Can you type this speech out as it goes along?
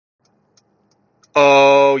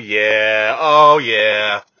Oh yeah, oh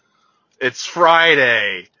yeah. It's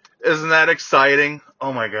Friday. Isn't that exciting?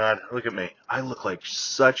 Oh my god, look at me. I look like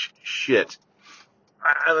such shit.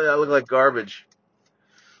 I look like garbage.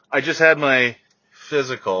 I just had my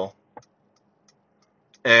physical,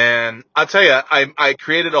 and I'll tell you, I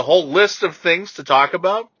created a whole list of things to talk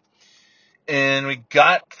about, and we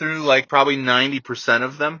got through like probably 90%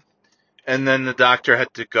 of them, and then the doctor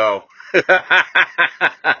had to go.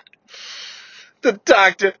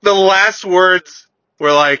 The last words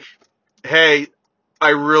were like, hey, I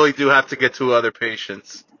really do have to get to other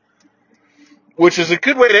patients, which is a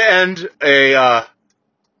good way to end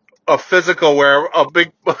a physical where a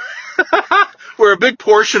big where a big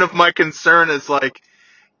portion of my concern is like,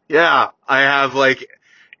 yeah, I have like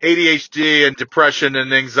ADHD and depression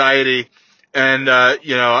and anxiety, and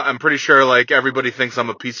I'm pretty sure like everybody thinks I'm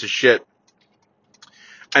a piece of shit.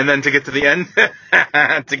 And then to get to the end,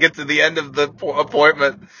 to get to the end of the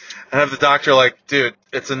appointment, and have the doctor like, dude,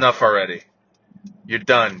 it's enough already. You're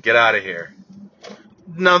done. Get out of here.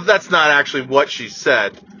 No, that's not actually what she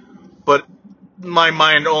said, but my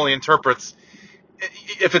mind only interprets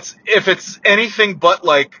if it's anything but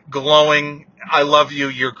like glowing, I love you,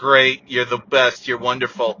 you're great, you're the best, you're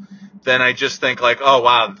wonderful, then I just think like, oh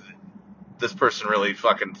wow, this person really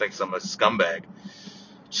fucking thinks I'm a scumbag.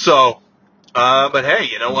 So, but hey,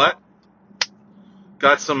 you know what?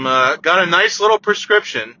 Got a nice little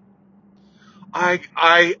prescription. I'll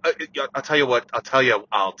tell you what.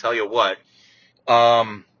 I'll tell you what.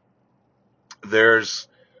 Um, there's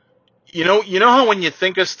you know how when you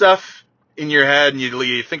think of stuff in your head and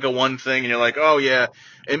you think of one thing and you're like, oh yeah,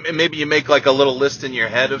 and maybe you make like a little list in your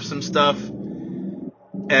head of some stuff,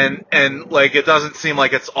 and like it doesn't seem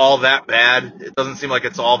like it's all that bad. It doesn't seem like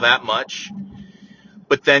it's all that much.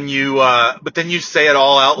 But then you say it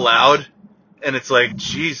all out loud, and it's like,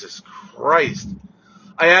 Jesus Christ.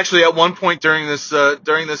 I actually at one point during this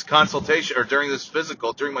consultation or during this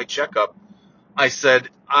physical during my checkup, I said,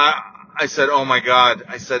 oh my God,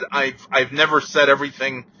 I said I've never said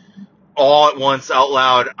everything all at once out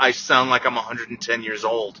loud. I sound like I'm 110 years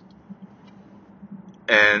old.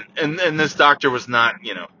 And this doctor was not,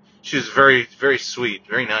 she was very, very sweet,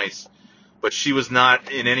 very nice, but she was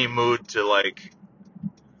not in any mood to like,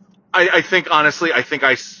 I think honestly, I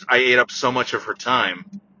ate up so much of her time.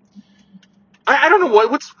 I don't know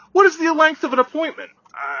what is the length of an appointment?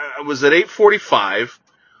 I was at 8:45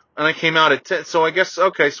 and I came out at 10. So I guess,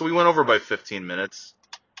 okay, so we went over by 15 minutes.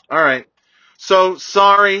 All right. So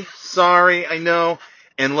sorry, I know.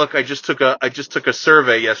 And look, I just took a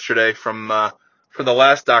survey yesterday from for the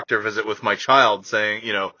last doctor visit with my child, saying,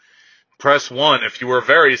 press 1 if you were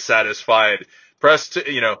very satisfied. Press 2,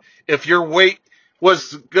 if your wait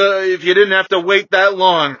was good, if you didn't have to wait that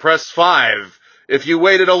long, press 5. If you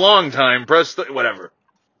waited a long time, press whatever.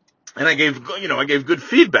 And I gave good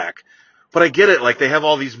feedback. But I get it, like they have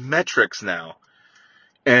all these metrics now.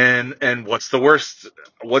 And what's the worst?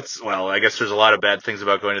 Well, I guess there's a lot of bad things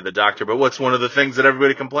about going to the doctor, but what's one of the things that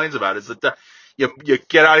everybody complains about is that you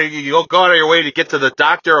go out of your way to get to the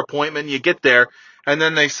doctor appointment, you get there, and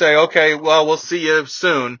then they say, okay, well, we'll see you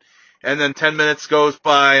soon, and then 10 minutes goes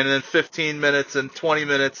by, and then 15 minutes, and 20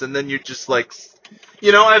 minutes, and then you're just like,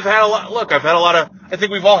 I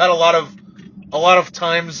think we've all had a lot of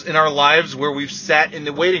times in our lives where we've sat in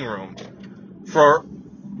the waiting room for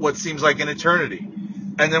what seems like an eternity.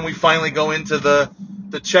 And then we finally go into the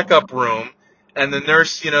checkup room, and the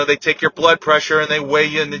nurse, they take your blood pressure and they weigh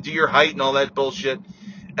you and they do your height and all that bullshit.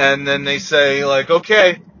 And then they say, like,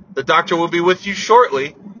 okay, the doctor will be with you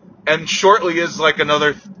shortly. And shortly is like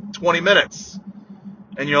another 20 minutes.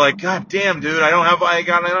 And you're like, God damn, dude, I don't have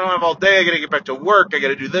all day. I gotta get back to work. I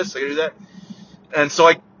gotta do this. I gotta do that. And so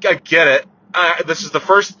I get it. This is the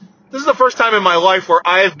first time in my life where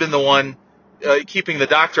I have been the one keeping the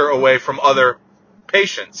doctor away from other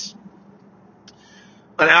patients.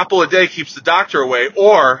 An apple a day keeps the doctor away,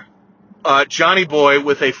 or Johnny Boy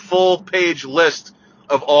with a full page list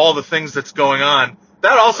of all the things that's going on.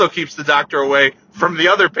 That also keeps the doctor away from the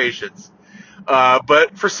other patients.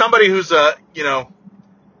 But for somebody who's a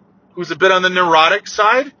bit on the neurotic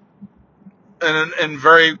side and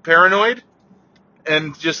very paranoid,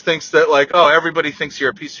 and just thinks that like, oh, everybody thinks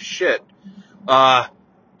you're a piece of shit. Uh,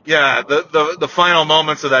 yeah, the final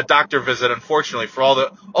moments of that doctor visit, unfortunately, for all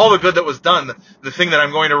the good that was done, the thing that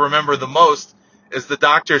I'm going to remember the most is the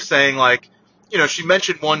doctor saying like, she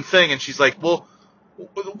mentioned one thing and she's like, we'll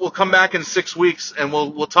come back in 6 weeks and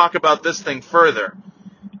we'll talk about this thing further.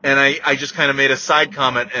 And I just kind of made a side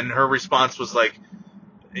comment, and her response was like,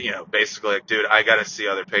 basically like, dude, I got to see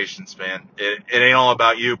other patients, man. It ain't all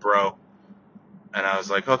about you, bro. And I was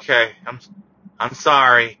like, okay, I'm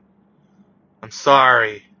sorry. I'm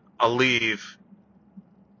sorry. I'll leave.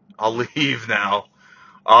 I'll leave now.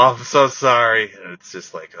 Oh, I'm so sorry. And it's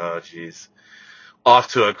just like, oh, geez.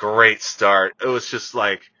 Off to a great start. It was just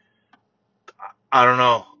like, I don't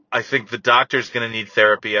know. I think the doctor's going to need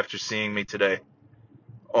therapy after seeing me today.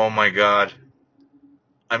 Oh my God.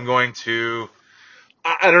 I'm going to,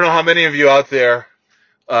 I don't know how many of you out there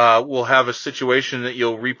will have a situation that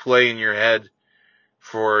you'll replay in your head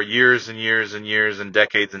for years and years and years and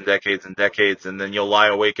decades and decades and decades, and then you'll lie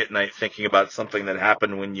awake at night thinking about something that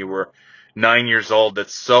happened when you were 9 years old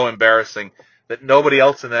that's so embarrassing that nobody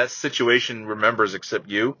else in that situation remembers except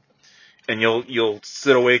you. And you'll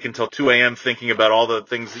sit awake until 2 a.m. thinking about all the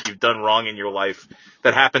things that you've done wrong in your life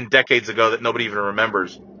that happened decades ago that nobody even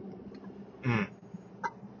remembers. Mm.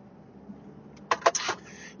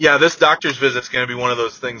 Yeah, this doctor's visit's going to be one of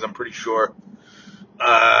those things, I'm pretty sure.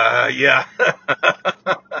 Yeah.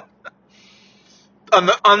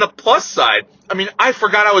 On the plus side, I mean, I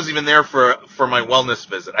forgot I was even there for my wellness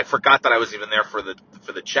visit. I forgot that I was even there for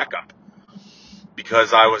the checkup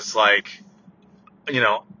because I was like,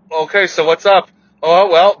 okay, so what's up? Oh,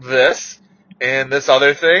 well, this and this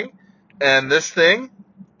other thing and this thing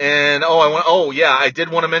and yeah, I did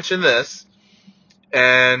want to mention this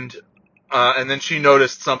and then she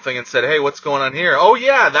noticed something and said, "Hey, what's going on here?" Oh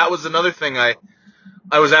yeah, that was another thing I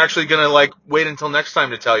was actually gonna like wait until next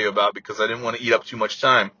time to tell you about because I didn't want to eat up too much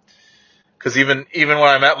time. Because even when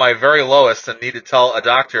I'm at my very lowest and need to tell a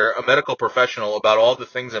doctor, a medical professional about all the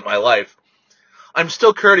things in my life, I'm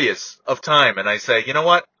still courteous of time, and I say, you know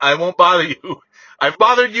what? I won't bother you. I've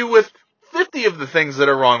bothered you with 50 of the things that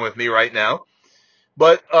are wrong with me right now,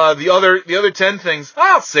 but the other 10 things,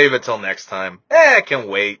 I'll save it till next time. I can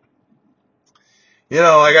wait.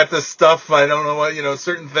 I got this stuff. I don't know what.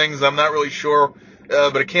 Certain things I'm not really sure,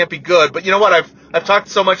 but it can't be good. But you know what? I've talked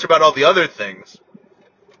so much about all the other things.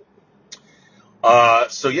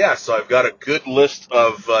 So I've got a good list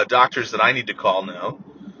of doctors that I need to call now,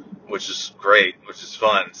 which is great, which is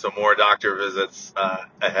fun. So more doctor visits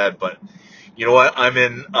ahead. But you know what?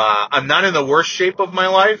 I'm not in the worst shape of my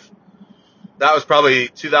life. That was probably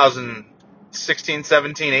 2016,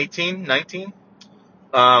 17, 18, 19.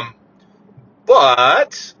 Um,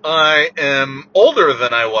 but I am older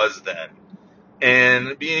than I was then.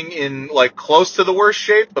 And being in like close to the worst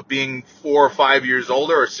shape, but being 4 or 5 years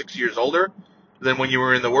older or 6 years older than when you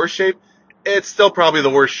were in the worst shape, it's still probably the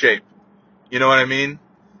worst shape. You know what I mean?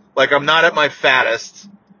 Like I'm not at my fattest,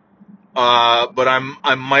 but I'm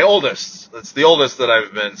my oldest. That's the oldest that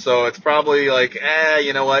I've been. So it's probably like,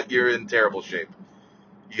 you know what? You're in terrible shape.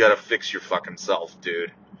 You gotta fix your fucking self,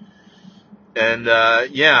 dude. And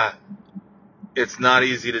yeah, it's not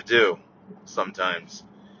easy to do sometimes,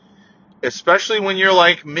 especially when you're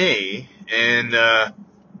like me and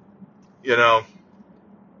you know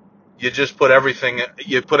you put everything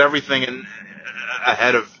in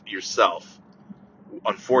ahead of yourself.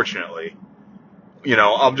 Unfortunately,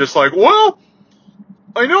 I'm just like, well,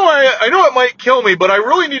 I know it might kill me, but I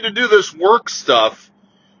really need to do this work stuff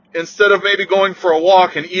instead of maybe going for a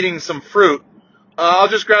walk and eating some fruit. I'll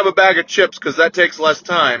just grab a bag of chips because that takes less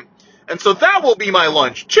time, and so that will be my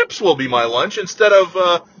lunch. Chips will be my lunch instead of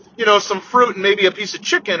some fruit and maybe a piece of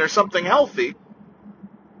chicken or something healthy.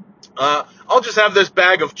 I'll just have this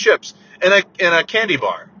bag of chips and a candy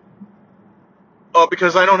bar.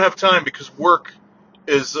 Because I don't have time because work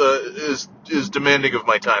is demanding of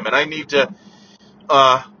my time, and I need to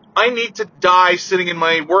die sitting in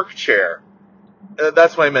my work chair.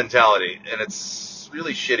 That's my mentality, and it's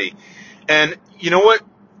really shitty. And you know what?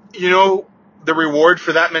 The reward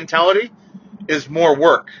for that mentality is more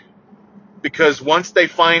work. Because once they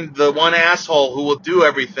find the one asshole who will do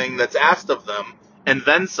everything that's asked of them, and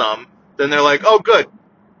then some, then they're like, oh, good.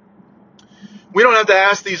 We don't have to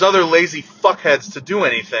ask these other lazy fuckheads to do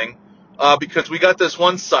anything, because we got this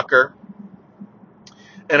one sucker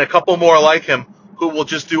and a couple more like him who will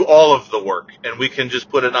just do all of the work, and we can just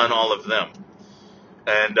put it on all of them.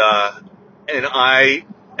 And I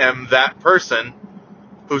am that person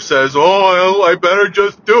who says, "Oh, I better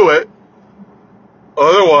just do it,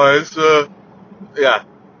 otherwise, yeah."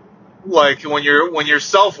 Like when your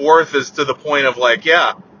self worth is to the point of like,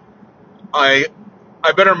 yeah, I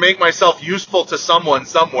I better make myself useful to someone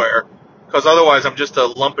somewhere, because otherwise I'm just a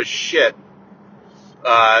lump of shit.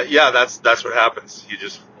 Yeah, that's what happens. You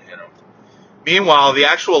just, you know. Meanwhile, the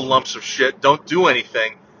actual lumps of shit don't do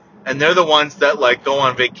anything, and they're the ones that like go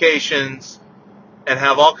on vacations and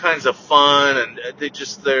have all kinds of fun, and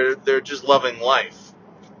they're just loving life.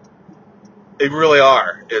 They really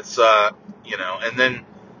are. It's and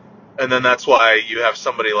then that's why you have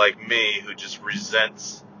somebody like me who just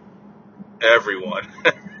resents everyone,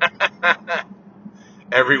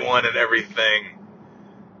 everyone and everything.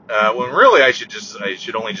 When really I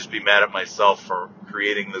should only just be mad at myself for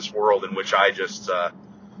creating this world in which I just,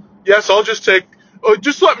 yes, I'll just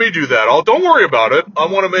just let me do that. Don't worry about it. I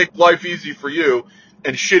want to make life easy for you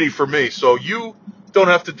and shitty for me. So you don't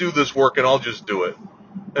have to do this work and I'll just do it.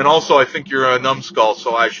 And also I think you're a numbskull,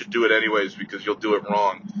 so I should do it anyways because you'll do it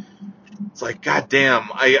wrong. It's like, goddamn,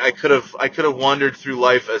 I could have wandered through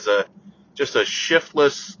life as just a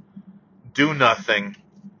shiftless do nothing,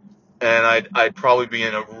 and I'd probably be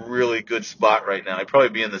in a really good spot right now. I'd probably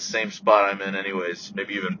be in the same spot I'm in anyways,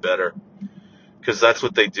 maybe even better, because that's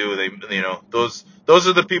what they do. Those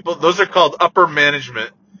are the people. Those are called upper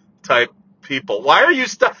management type people. Why are you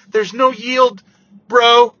stuck? There's no yield,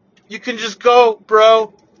 bro. You can just go,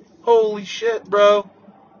 bro. Holy shit, bro.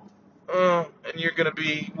 And you're gonna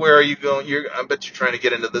be. Where are you going? I bet you're trying to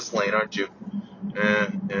get into this lane, aren't you?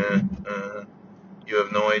 You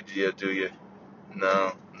have no idea, do you?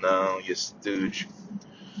 No, you stooge.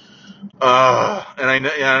 And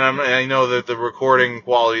I know that the recording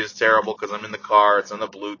quality is terrible because I'm in the car. It's on the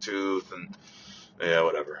Bluetooth, and yeah,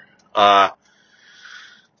 whatever.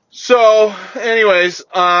 So, anyways,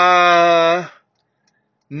 no,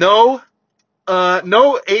 no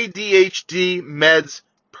ADHD meds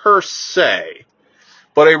per se,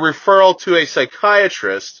 but a referral to a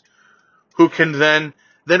psychiatrist who can then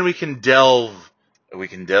we can delve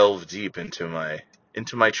deep into my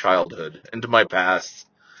childhood, into my past.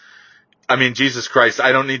 I mean, Jesus Christ,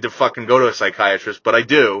 I don't need to fucking go to a psychiatrist, but I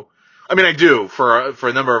do. I mean, I do for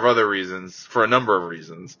a number of other reasons, for a number of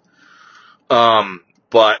reasons.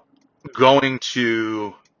 But going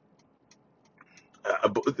to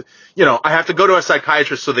I have to go to a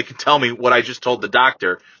psychiatrist so they can tell me what I just told the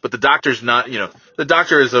doctor. But the doctor's not, the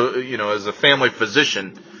doctor is a family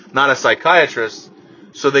physician, not a psychiatrist.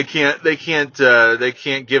 So they can't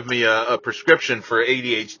give me a prescription for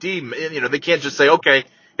ADHD. They can't just say, okay,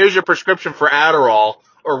 here's your prescription for Adderall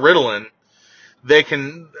or Ritalin.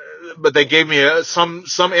 But they gave me some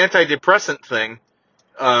antidepressant thing.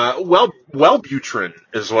 Wellbutrin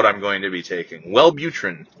is what I'm going to be taking.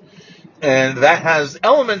 Wellbutrin. And that has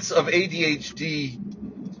elements of ADHD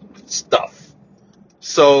stuff.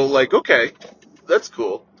 So, like, okay, that's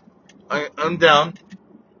cool. I'm down.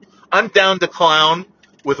 I'm down to clown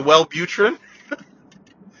with Wellbutrin.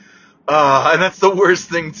 And that's the worst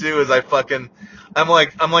thing too. Is I'm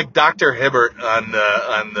like Dr. Hibbert on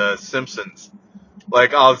the Simpsons.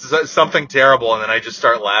 Like, oh, something terrible, and then I just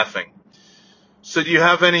start laughing. So, do you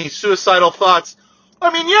have any suicidal thoughts?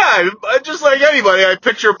 I mean, yeah, just like anybody, I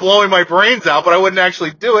picture blowing my brains out, but I wouldn't actually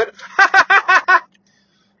do it.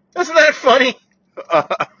 Isn't that funny? Uh,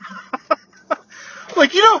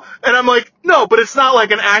 and I'm like, no, but it's not like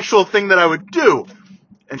an actual thing that I would do.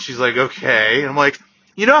 And she's like, okay. And I'm like,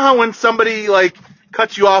 you know how when somebody like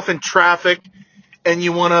cuts you off in traffic and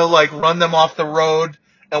you want to like run them off the road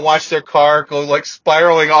and watch their car go like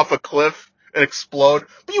spiraling off a cliff and explode?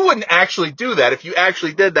 But you wouldn't actually do that. If you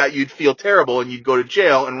actually did that, you'd feel terrible and you'd go to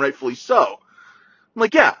jail, and rightfully so. I'm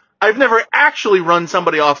like, yeah, I've never actually run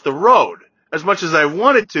somebody off the road. As much as I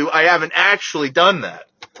wanted to, I haven't actually done that.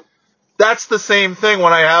 That's the same thing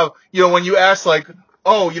when I have, when you ask like,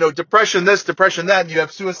 oh, depression this, depression that, and you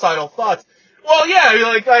have suicidal thoughts. Well, yeah,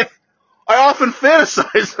 like I often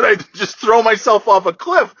fantasize that I just throw myself off a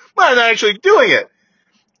cliff, but I'm not actually doing it.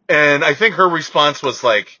 And I think her response was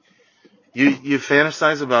like, you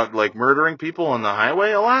fantasize about like murdering people on the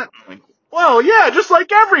highway a lot? I'm like, well, yeah, just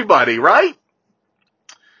like everybody, right?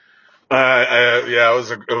 Yeah,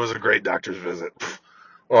 it was a great doctor's visit.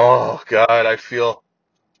 Oh God,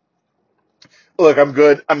 look, I'm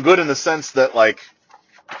good. I'm good in the sense that like,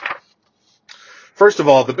 first of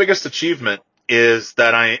all, the biggest achievement is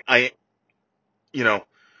that you know,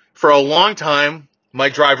 for a long time, my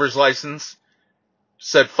driver's license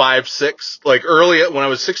said 5'6". Like early when I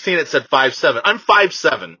was 16, it said 5'7". I'm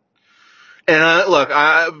 5'7". And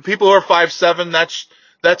look, people who are 5'7",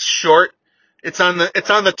 that's short. It's on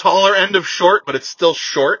the taller end of short, but it's still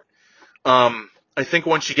short. I think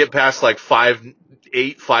once you get past like 5'8",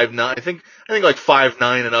 5'9", I think like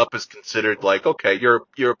 5'9" and up is considered like, okay,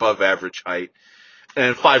 you're above average height.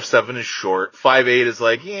 And 5'7" is short. 5'8" is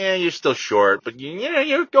like, yeah, you're still short, but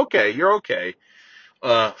you're okay. You're okay.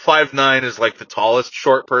 5'9" is like the tallest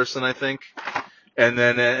short person, I think. And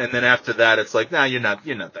then after that, it's like, nah, you're not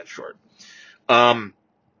that short.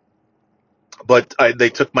 But they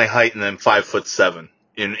took my height and then 5'7"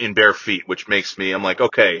 in bare feet, which makes me, I'm like,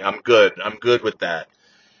 okay, I'm good. I'm good with that.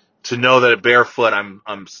 To know that at barefoot, I'm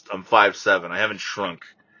 5'7". I haven't shrunk.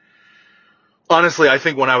 Honestly, I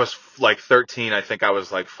think when I was like 13, I think I was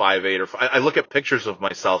like 5'8" I look at pictures of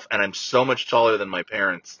myself and I'm so much taller than my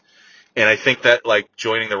parents. And I think that like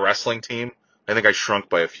joining the wrestling team, I think I shrunk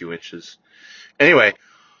by a few inches. Anyway,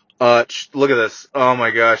 look at this. Oh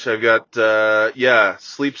my gosh, I've got,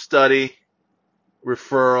 sleep study,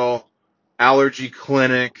 referral, allergy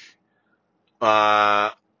clinic,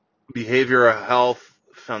 uh, behavioral health,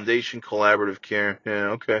 foundation, collaborative care.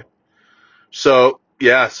 Yeah, okay. So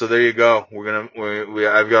there you go.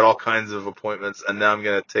 I've got all kinds of appointments, and now I'm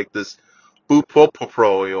gonna take this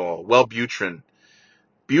bupropion, Wellbutrin,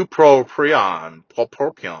 bupropion.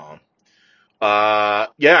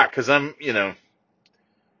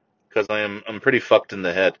 Because I'm pretty fucked in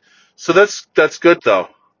the head. So that's good though.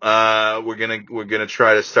 We're gonna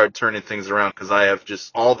try to start turning things around because I have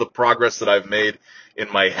just all the progress that I've made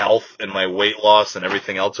in my health and my weight loss and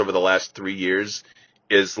everything else over the last 3 years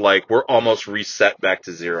is like we're almost reset back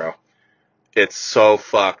to zero. It's so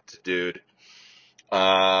fucked, dude.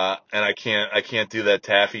 And I can't do that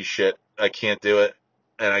taffy shit. I can't do it.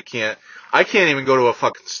 And I can't even go to a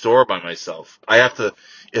fucking store by myself. It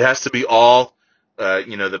has to be all,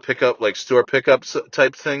 the pickup, like store pickup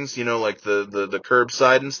type things, like the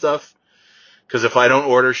curbside and stuff. Cause if I don't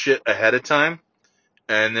order shit ahead of time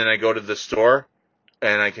and then I go to the store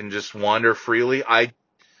and I can just wander freely, I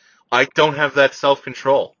don't have that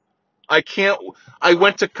self-control. I can't, I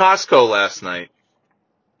went to Costco last night.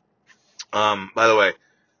 By the way,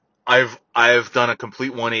 I've done a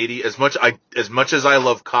complete 180. As much as I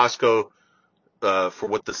love Costco for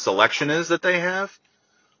what the selection is that they have,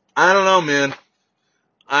 I don't know, man.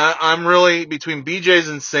 I'm really between BJ's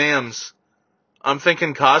and Sam's. I'm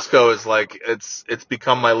thinking Costco is like it's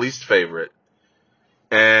become my least favorite.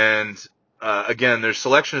 And again, their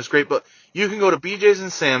selection is great, but you can go to BJ's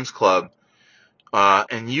and Sam's Club,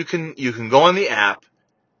 and you can go on the app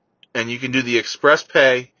and you can do the express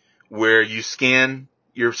pay where you scan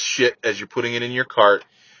your shit as you're putting it in your cart.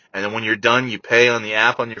 And then when you're done, you pay on the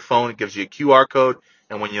app on your phone. It gives you a QR code.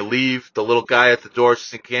 And when you leave, the little guy at the door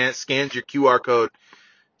scans your QR code,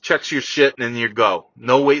 checks your shit, and then you go.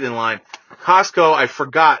 No wait in line. Costco, I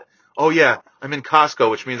forgot. Oh yeah, I'm in Costco,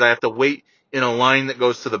 which means I have to wait in a line that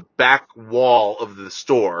goes to the back wall of the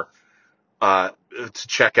store to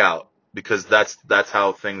check out because that's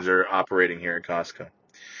how things are operating here at Costco.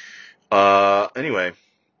 Anyway,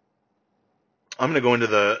 I'm gonna go into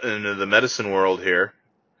the medicine world here,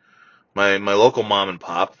 my local mom and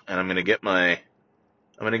pop, and I'm gonna get my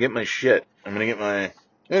shit. I'm gonna get my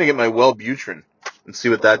Wellbutrin and see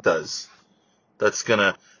what that does. That's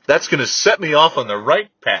gonna set me off on the right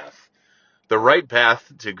path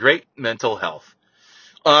to great mental health.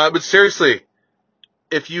 But seriously,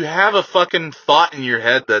 if you have a fucking thought in your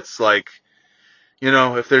head that's like,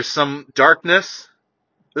 if there's some darkness,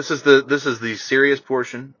 this is the serious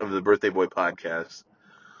portion of the Birthday Boy podcast.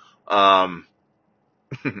 Um,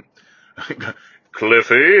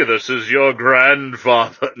 Cliffy, this is your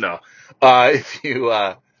grandfather. No, if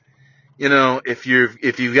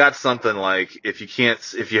if you've got something like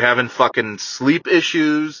if you're having fucking sleep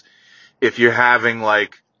issues, if you're having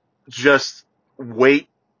like just weight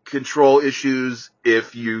control issues,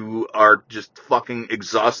 if you are just fucking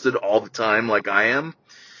exhausted all the time like I am,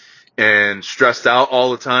 and stressed out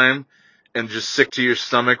all the time, and just sick to your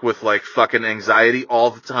stomach with like fucking anxiety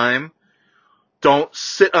all the time. Don't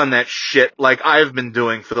sit on that shit like I've been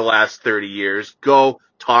doing for the last 30 years. Go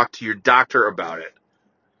talk to your doctor about it.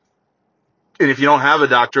 And if you don't have a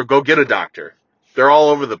doctor, go get a doctor. They're all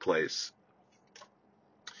over the place.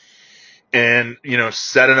 And,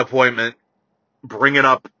 set an appointment, bring it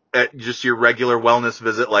up at just your regular wellness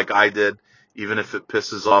visit like I did, even if it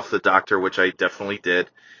pisses off the doctor, which I definitely did.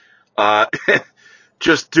 Uh,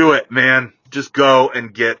 just do it, man. Just go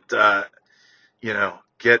and get the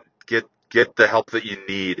help that you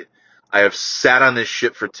need. I have sat on this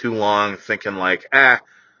shit for too long thinking like,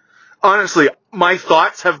 honestly, my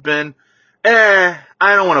thoughts have been, I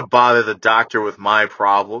don't want to bother the doctor with my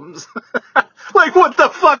problems. Like, what the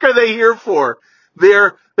fuck are they here for?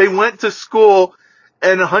 They went to school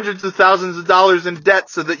and hundreds of thousands of dollars in debt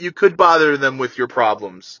so that you could bother them with your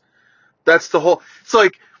problems. That's it's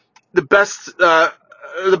like the best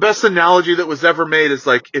analogy that was ever made is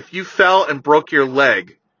like, if you fell and broke your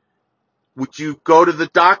leg, would you go to the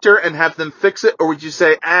doctor and have them fix it, or would you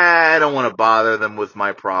say, I don't want to bother them with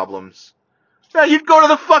my problems? Yeah, you'd go to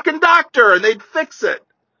the fucking doctor and they'd fix it.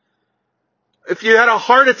 If you had a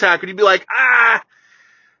heart attack, would you be like,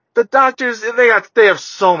 the doctors, they have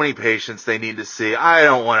so many patients they need to see. I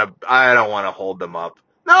don't want to hold them up.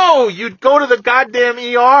 No, you'd go to the goddamn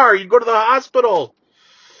ER. You'd go to the hospital.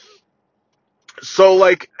 So,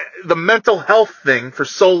 like, the mental health thing for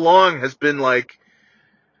so long has been, like,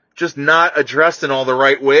 just not addressed in all the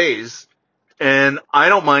right ways. And I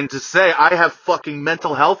don't mind to say I have fucking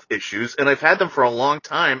mental health issues, and I've had them for a long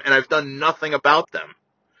time, and I've done nothing about them.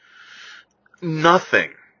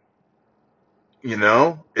 Nothing. You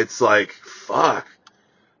know? It's like, fuck.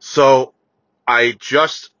 So, I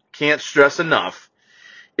just can't stress enough,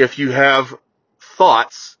 if you have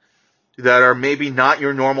thoughts that are maybe not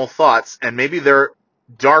your normal thoughts, and maybe they're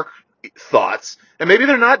dark thoughts, and maybe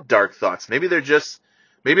they're not dark thoughts, maybe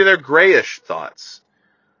they're grayish thoughts.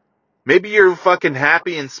 Maybe you're fucking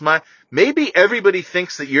happy and smile. Maybe everybody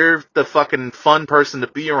thinks that you're the fucking fun person to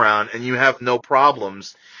be around and you have no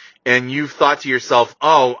problems. And you've thought to yourself,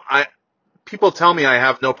 oh, people tell me I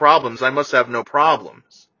have no problems. I must have no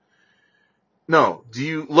problems. No. Do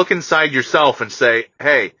you look inside yourself and say,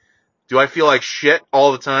 hey, do I feel like shit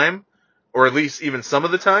all the time? Or at least even some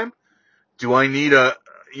of the time? Do I need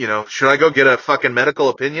should I go get a fucking medical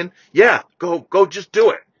opinion? Yeah, go, just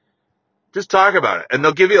do it. Just talk about it. And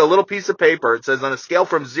they'll give you a little piece of paper. It says on a scale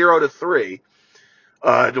from 0 to 3,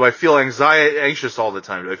 do I feel anxious all the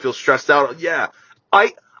time? Do I feel stressed out? Yeah.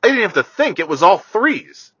 I didn't have to think. It was all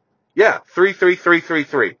threes. Yeah. 3, 3, 3, 3,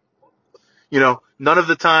 3. None of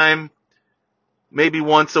the time, maybe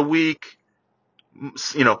once a week,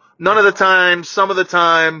 none of the time, some of the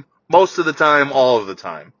time, most of the time, all of the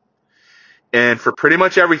time. And for pretty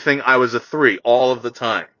much everything, I was a 3 all of the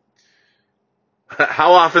time.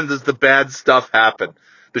 How often does the bad stuff happen?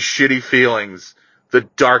 The shitty feelings, the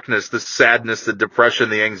darkness, the sadness, the depression,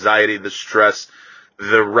 the anxiety, the stress,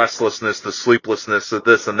 the restlessness, the sleeplessness, the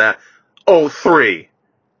this and that. Oh, 3.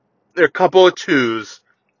 There are a couple of 2s,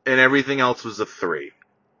 and everything else was a 3.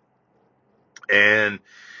 And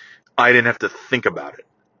I didn't have to think about it.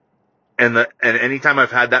 And anytime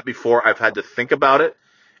I've had that before, I've had to think about it,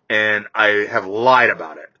 and I have lied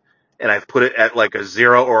about it. And I've put it at like a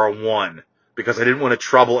 0 or a 1 because I didn't want to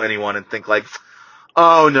trouble anyone and think like,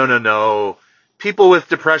 oh, no, no, no. People with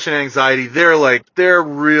depression and anxiety, they're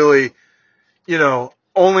really,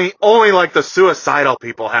 only like the suicidal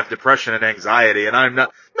people have depression and anxiety, and I'm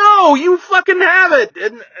not. No, you fucking have it.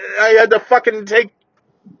 And I had to fucking take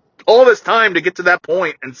all this time to get to that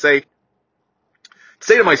point and say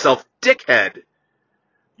to myself, dickhead,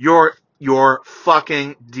 you're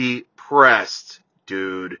fucking depressed,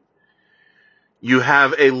 dude. You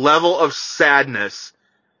have a level of sadness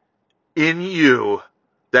in you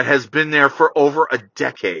that has been there for over a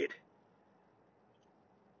decade.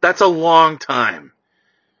 That's a long time.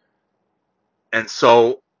 And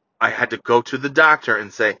so I had to go to the doctor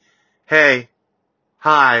and say, hey,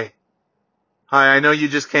 hi, I know you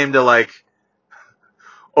just came to like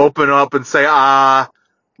open up and say,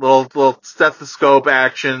 little stethoscope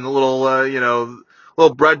action, a little,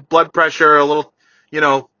 little blood pressure, a little,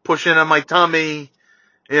 pushing on my tummy,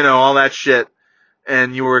 all that shit.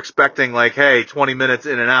 And you were expecting like, hey, 20 minutes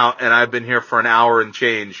in and out, and I've been here for an hour and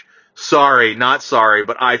change. Sorry, not sorry,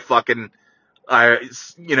 but I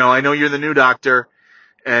know you're the new doctor,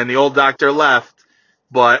 and the old doctor left,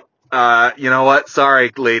 but, you know what?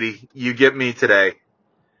 Sorry, lady, you get me today.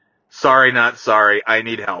 Sorry, not sorry. I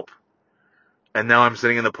need help. And now I'm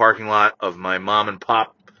sitting in the parking lot of my mom and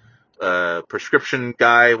pop, prescription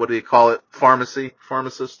guy, what do you call it?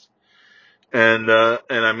 Pharmacist. And I'm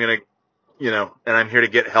gonna, and I'm here to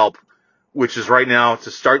get help, which is right now to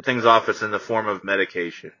start things off, it's in the form of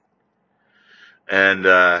medication. And,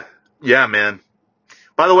 yeah, man.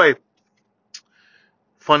 By the way,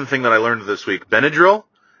 fun thing that I learned this week, Benadryl,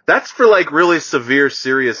 that's for like really severe,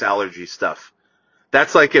 serious allergy stuff.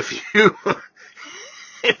 That's like if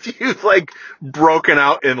if you've like broken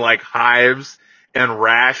out in like hives and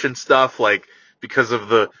rash and stuff, like because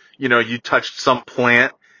of you touched some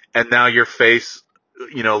plant and now your face,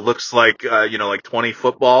 looks like, like 20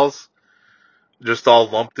 footballs just all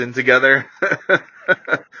lumped in together.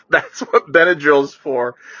 That's what Benadryl's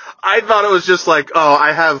for. I thought it was just like, oh,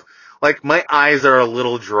 I have, like, my eyes are a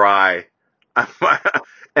little dry.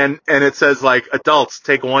 And it says, like, adults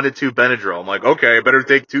take 1 to 2 Benadryl. I'm like, okay, I better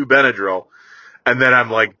take 2 Benadryl. And then I'm,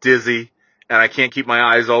 like, dizzy, and I can't keep my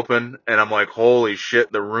eyes open, and I'm like, holy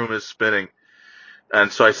shit, the room is spinning.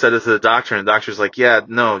 And so I said it to the doctor, and the doctor's like, yeah,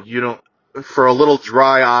 no, you don't, for a little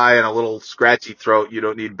dry eye and a little scratchy throat, you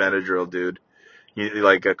don't need Benadryl, dude. You need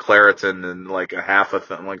like a Claritin and like a half a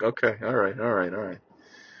thing. I'm like, okay, all right.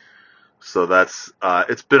 So that's,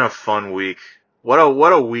 it's been a fun week. What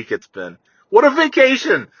a week it's been. What a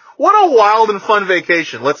vacation. What a wild and fun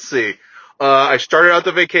vacation. Let's see. I started out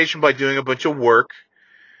the vacation by doing a bunch of work.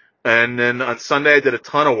 And then on Sunday I did a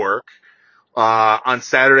ton of work. On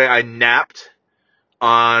Saturday I napped.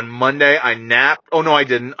 On Monday, I napped. Oh, no, I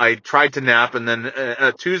didn't. I tried to nap, and then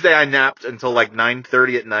Tuesday, I napped until like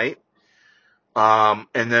 9:30 at night.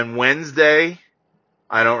 And then Wednesday,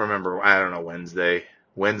 I don't remember. I don't know Wednesday.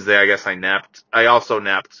 Wednesday, I guess I napped. I also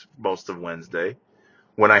napped most of Wednesday.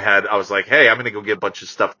 When I was like, hey, I'm going to go get a bunch of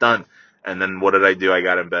stuff done. And then what did I do? I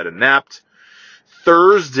got in bed and napped.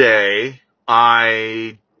 Thursday,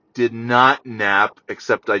 I did not nap,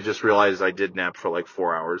 except I just realized I did nap for like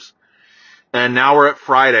 4 hours. And now we're at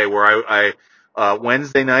Friday, where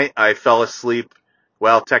Wednesday night, I fell asleep.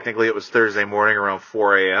 Well, technically it was Thursday morning around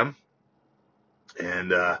 4 a.m.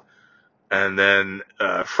 And, then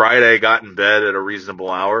Friday got in bed at a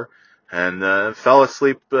reasonable hour and fell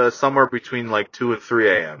asleep somewhere between like 2 and 3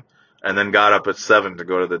 a.m. And then got up at 7 to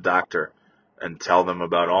go to the doctor and tell them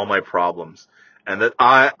about all my problems. And that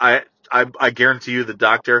I guarantee you the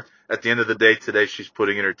doctor, at the end of the day today, she's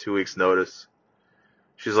putting in her 2 weeks notice.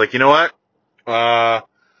 She's like, you know what?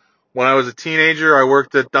 When I was a teenager, I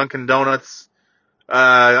worked at Dunkin' Donuts.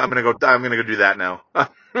 I'm gonna go do that now. I'm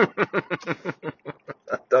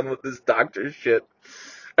done with this doctor shit.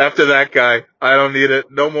 After that guy, I don't need it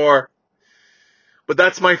no more. But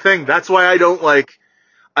that's my thing. That's why I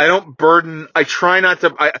don't burden. I try not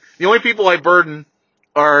to. The only people I burden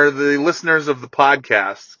are the listeners of the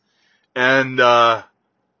podcast and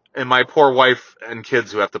my poor wife and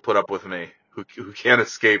kids who have to put up with me, who can't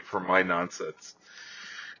escape from my nonsense.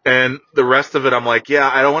 And the rest of it, I'm like, yeah,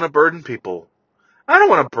 I don't want to burden people. I don't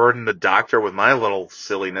want to burden the doctor with my little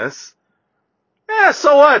silliness. Yeah,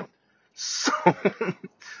 so what? So,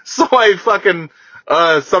 so I fucking,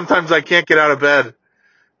 sometimes I can't get out of bed.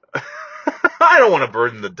 I don't want to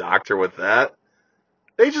burden the doctor with that.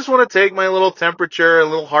 They just want to take my little temperature, a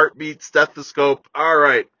little heartbeat, stethoscope. All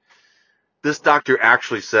right. This doctor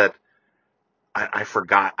actually said, I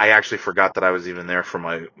forgot. I actually forgot that I was even there for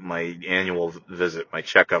my annual visit, my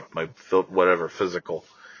checkup, my whatever physical.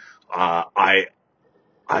 I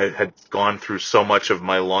had gone through so much of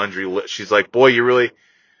my laundry list. She's like, boy,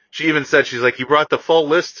 she even said, she's like, you brought the full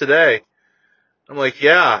list today. I'm like,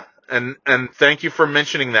 yeah. And thank you for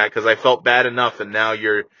mentioning that, because I felt bad enough. And now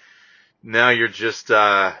you're just,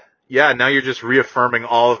 now you're just reaffirming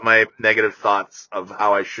all of my negative thoughts of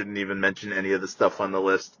how I shouldn't even mention any of the stuff on the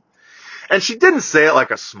list. And she didn't say it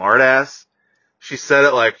like a smartass. She said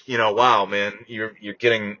it like, wow, man, you're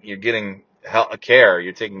getting care.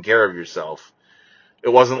 You're taking care of yourself. It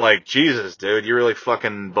wasn't like, Jesus, dude, you really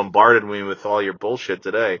fucking bombarded me with all your bullshit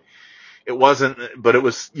today. It wasn't, but it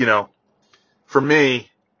was, for me,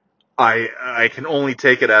 I can only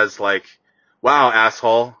take it as like, wow,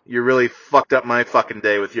 asshole, you really fucked up my fucking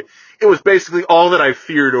day with you. It was basically all that I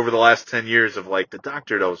feared over the last 10 years of like, the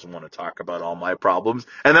doctor doesn't want to talk about all my problems.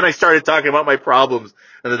 And then I started talking about my problems,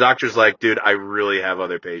 and the doctor's like, dude, I really have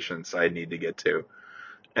other patients I need to get to.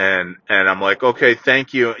 And I'm like, okay,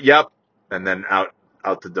 thank you. Yep. And then out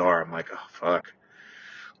the door. I'm like, oh, fuck.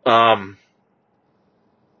 Um,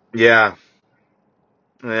 yeah.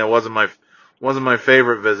 It wasn't my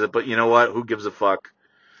favorite visit, but you know what? Who gives a fuck?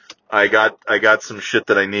 I got some shit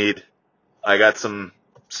that I need. I got some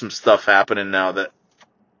stuff happening now that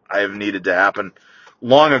I have needed to happen.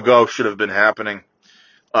 Long ago should have been happening.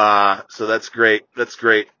 So that's great. That's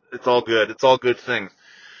great. It's all good. It's all good things.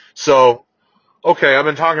 So, okay, I've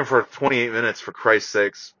been talking for 28 minutes, for Christ's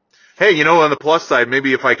sakes. Hey, on the plus side,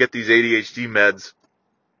 maybe if I get these ADHD meds,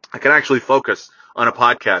 I can actually focus on a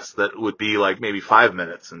podcast that would be like maybe 5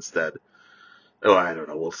 minutes instead. Oh, I don't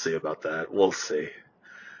know. We'll see about that. We'll see.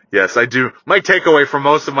 Yes, I do. My takeaway from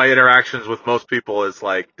most of my interactions with most people is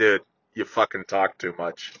like, dude, you fucking talk too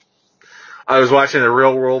much. I was watching a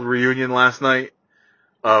Real World reunion last night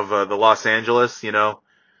of the Los Angeles,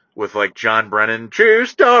 with like John Brennan, true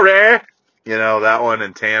story, that one,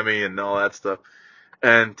 and Tammy and all that stuff.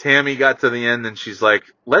 And Tammy got to the end and she's like,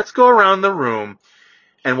 let's go around the room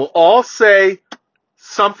and we'll all say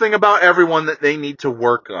something about everyone that they need to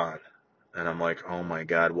work on. And I'm like, oh my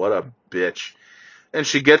God, what a bitch. And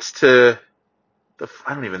she gets to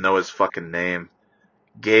I don't even know his fucking name.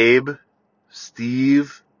 Gabe,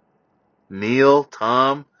 Steve, Neil,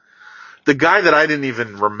 Tom. The guy that I didn't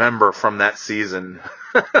even remember from that season.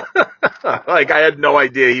 Like, I had no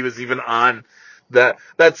idea he was even on that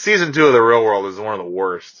season 2 of The Real World is one of the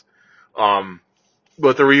worst.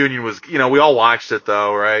 But the reunion was, we all watched it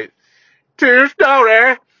though, right? True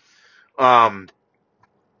story.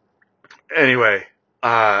 Anyway,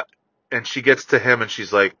 and she gets to him and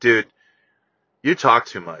she's like, dude, you talk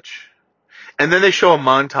too much. And then they show a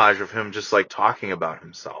montage of him just like talking about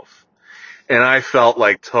himself. And I felt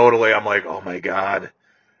like totally, I'm like, oh my God.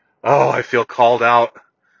 Oh, I feel called out.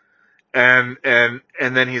 And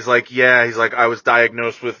then he's like, yeah, he's like, I was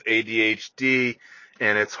diagnosed with ADHD,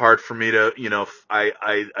 and it's hard for me to,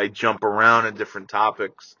 I jump around in different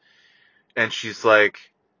topics. And she's like,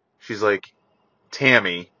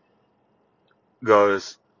 Tammy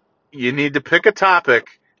goes, you need to pick a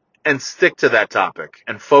topic and stick to that topic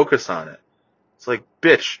and focus on it. It's like,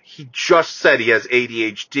 bitch, he just said he has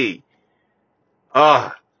ADHD.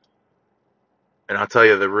 Ugh. And I'll tell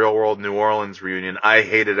you, the Real World New Orleans reunion, I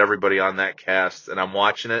hated everybody on that cast, and I'm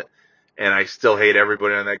watching it, and I still hate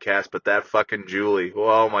everybody on that cast, but that fucking Julie,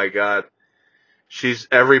 oh my god, she's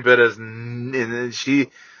every bit as,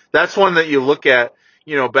 that's one that you look at,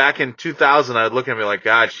 back in 2000, I'd look at me like,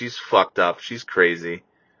 God, she's fucked up, she's crazy,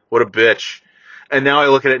 what a bitch. And now I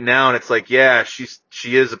look at it now, and it's like, yeah,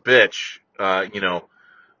 she is a bitch,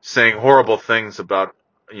 saying horrible things about,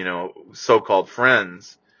 so-called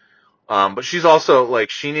friends. But she's also like,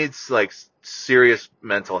 she needs like serious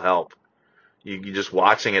mental help. You just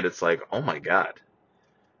watching it, it's like, oh my god,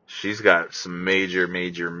 she's got some major,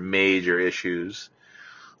 major, major issues.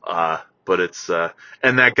 But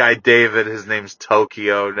and that guy David, his name's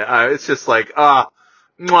Tokyo. It's just like,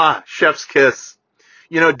 mwah, chef's kiss.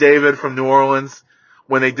 David from New Orleans,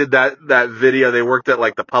 when they did that video, they worked at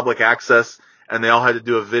like the public access, and they all had to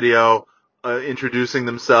do a video introducing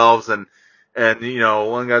themselves, and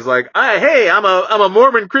one guy's like, hey, I'm a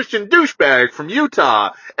Mormon Christian douchebag from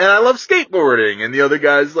Utah, and I love skateboarding, and the other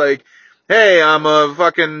guy's like, hey, I'm a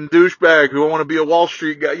fucking douchebag who want to be a Wall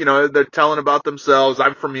Street guy. They're telling about themselves.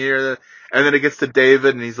 I'm from here, and then it gets to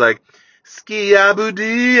David, and he's like, ski abu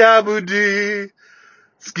dee.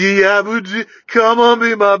 Ski Abu G, come on,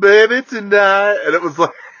 be my baby tonight. And it was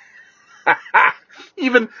like,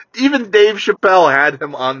 even Dave Chappelle had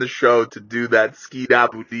him on the show to do that ski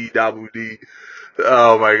Abu dee.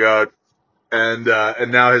 Oh my god. And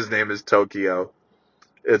now his name is Tokyo.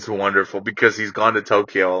 It's wonderful because he's gone to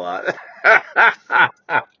Tokyo a lot.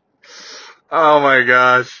 Oh my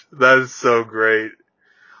gosh. That is so great.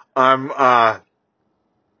 I'm,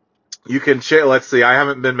 you can let's see, I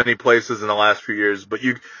haven't been many places in the last few years, but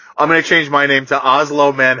I'm going to change my name to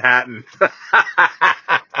Oslo, Manhattan.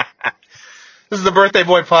 This is the Birthday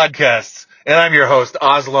Boy Podcast, and I'm your host,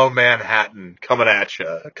 Oslo, Manhattan, coming at you.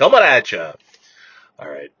 All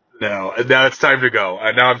right. Now it's time to go.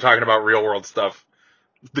 Now I'm talking about real world stuff.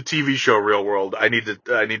 The TV show Real World. I need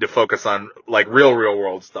to focus on like real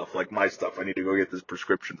world stuff, like my stuff. I need to go get this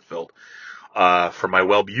prescription filled for my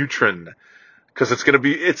Wellbutrin. Because it's gonna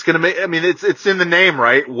make, I mean, it's in the name,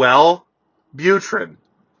 right? Wellbutrin.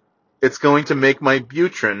 It's going to make my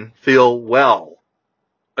Butrin feel well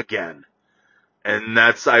again. And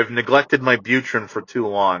I've neglected my Butrin for too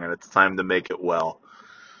long, and it's time to make it well.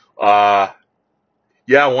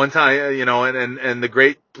 Yeah, one time, and the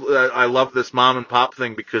great, I love this mom and pop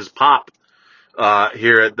thing because Pop,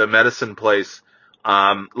 here at the medicine place,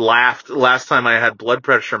 laughed last time I had blood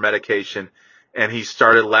pressure medication, and he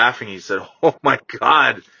started laughing. He said, oh my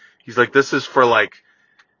God. He's like, this is for like,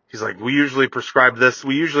 he's like, we usually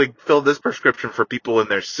fill this prescription for people in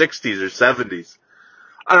their 60s or 70s.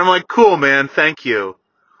 And I'm like, cool, man. Thank you.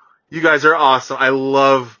 You guys are awesome. I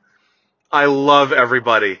love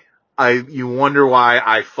everybody. You wonder why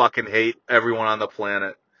I fucking hate everyone on the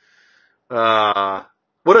planet.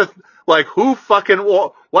 What if, like,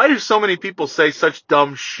 why do so many people say such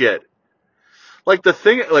dumb shit? Like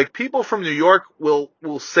people from New York will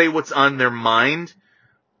say what's on their mind,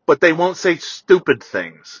 but they won't say stupid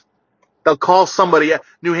things. They'll call somebody.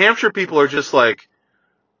 New Hampshire people are just like,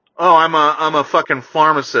 oh, I'm a fucking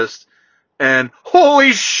pharmacist, and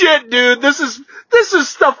holy shit, dude, this is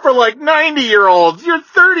stuff for like 90-year-olds. You're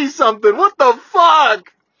 30 something. What the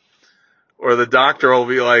fuck? Or the doctor will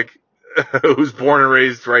be like, who's born and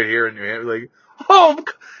raised right here in New Hampshire, like, oh,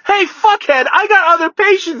 hey, fuckhead, I got other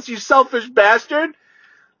patients, you selfish bastard.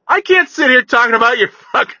 I can't sit here talking about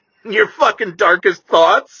your fucking darkest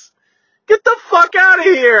thoughts. Get the fuck out of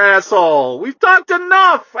here, asshole. We've talked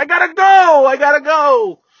enough. I gotta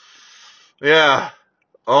go. Yeah.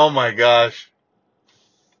 Oh my gosh.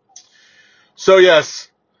 So yes,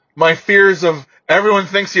 my fears of everyone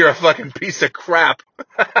thinks you're a fucking piece of crap.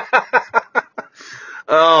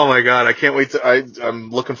 Oh my god, I can't wait I'm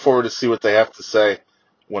looking forward to see what they have to say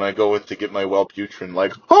when I go in to get my Wellbutrin.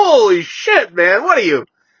 Like, holy shit, man, what are you?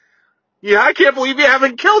 Yeah, I can't believe you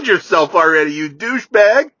haven't killed yourself already, you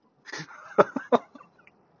douchebag.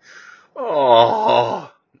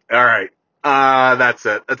 Oh, alright. That's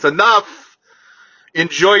it. That's enough.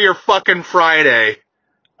 Enjoy your fucking Friday.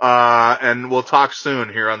 And we'll talk soon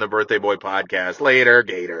here on the Birthday Boy Podcast. Later,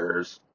 Gators.